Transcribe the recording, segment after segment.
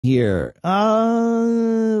here.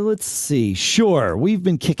 Let's see. Sure, we've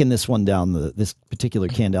been kicking this one down this particular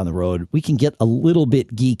can down the road. We can get a little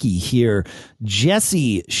bit geeky here.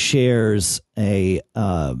 Jesse shares a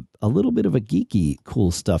little bit of a geeky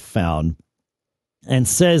cool stuff found and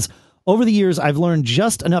says, over the years, I've learned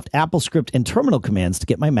just enough AppleScript and terminal commands to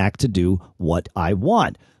get my Mac to do what I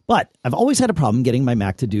want. But I've always had a problem getting my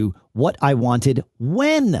Mac to do what I wanted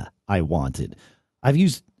when I wanted. I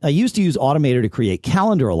used to use Automator to create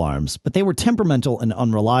calendar alarms, but they were temperamental and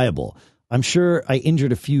unreliable. I'm sure I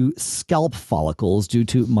injured a few scalp follicles due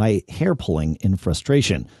to my hair pulling in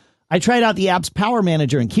frustration. I tried out the app's Power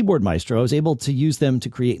Manager and Keyboard Maestro. I was able to use them to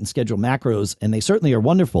create and schedule macros, and they certainly are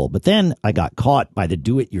wonderful. But then I got caught by the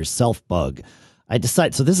do-it-yourself bug.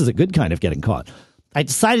 So this is a good kind of getting caught. I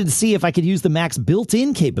decided to see if I could use the Mac's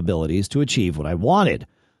built-in capabilities to achieve what I wanted.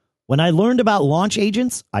 When I learned about launch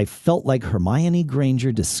agents, I felt like Hermione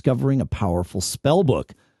Granger discovering a powerful spell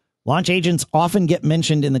book. Launch agents often get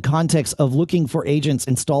mentioned in the context of looking for agents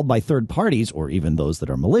installed by third parties, or even those that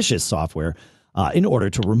are malicious software, in order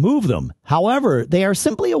to remove them. However, they are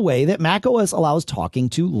simply a way that macOS allows talking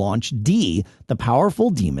to LaunchD, the powerful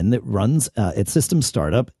daemon that runs its system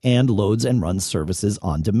startup and loads and runs services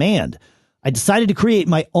on demand. I decided to create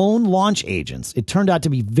my own launch agents. It turned out to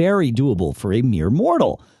be very doable for a mere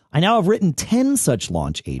mortal. I now have written 10 such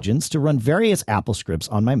launch agents to run various Apple scripts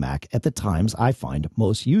on my Mac at the times I find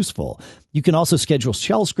most useful. You can also schedule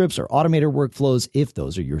shell scripts or Automator workflows if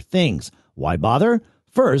those are your things. Why bother?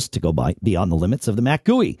 First, to go beyond the limits of the Mac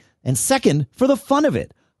GUI. And second, for the fun of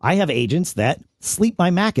it. I have agents that sleep my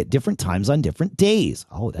Mac at different times on different days.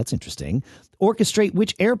 Oh, that's interesting. Orchestrate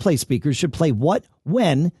which AirPlay speakers should play what,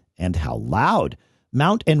 when, and how loud.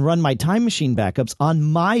 Mount and run my Time Machine backups on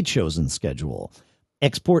my chosen schedule.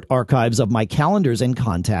 Export archives of my calendars and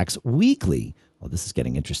contacts weekly. Oh, this is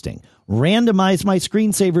getting interesting. Randomize my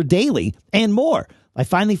screensaver daily, and more. I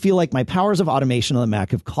finally feel like my powers of automation on the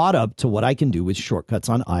Mac have caught up to what I can do with shortcuts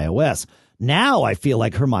on iOS. Now I feel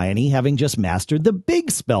like Hermione, having just mastered the big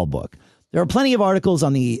spell book. There are plenty of articles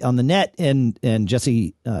on the net, and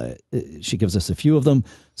Jesse she gives us a few of them,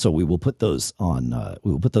 so we will put those on.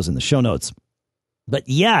 We will put those in the show notes. But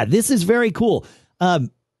yeah, this is very cool.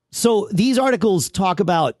 So these articles talk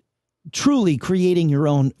about truly creating your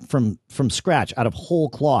own from scratch out of whole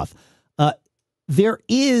cloth. There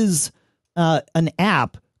is an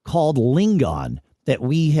app called Lingon that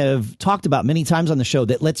we have talked about many times on the show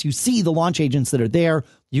that lets you see the launch agents that are there.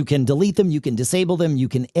 You can delete them, you can disable them, you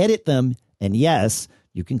can edit them, and yes,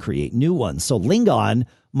 you can create new ones. So Lingon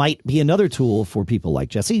might be another tool for people like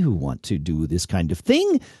Jesse who want to do this kind of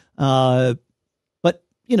thing. But,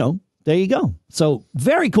 you know, there you go. So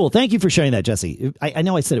very cool. Thank you for sharing that, Jesse. I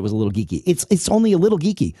know I said it was a little geeky. It's only a little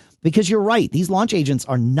geeky because you're right. These launch agents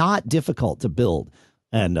are not difficult to build.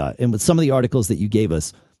 And with some of the articles that you gave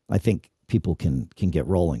us, I think people can get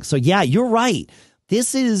rolling. So yeah, you're right.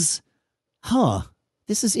 This is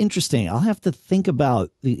interesting. I'll have to think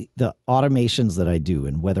about the automations that I do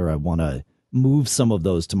and whether I want to move some of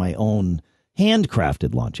those to my own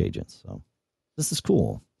handcrafted launch agents. So this is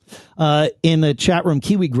cool. In the chat room,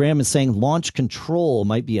 Kiwi Graham is saying Launch Control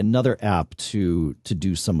might be another app to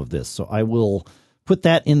do some of this. So I will put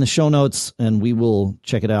that in the show notes and we will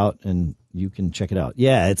check it out and you can check it out.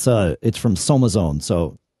 Yeah, it's from SomaZone.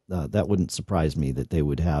 So that wouldn't surprise me that they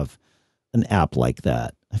would have an app like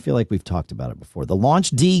that. I feel like we've talked about it before. The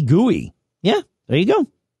LaunchD GUI. Yeah, there you go.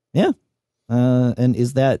 Yeah. And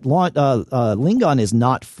is that Lingon is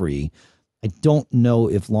not free. I don't know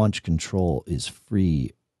if Launch Control is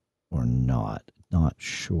free or not. Not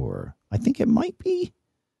sure. I think it might be.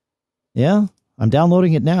 Yeah, I'm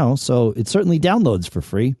downloading it now, so it certainly downloads for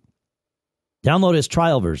free. Download as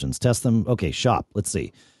trial versions. Test them. Okay, shop. Let's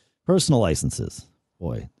see. Personal licenses.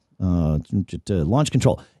 Boy. Launch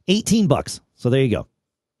Control. $18. So there you go.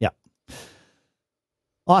 Yeah.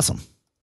 Awesome.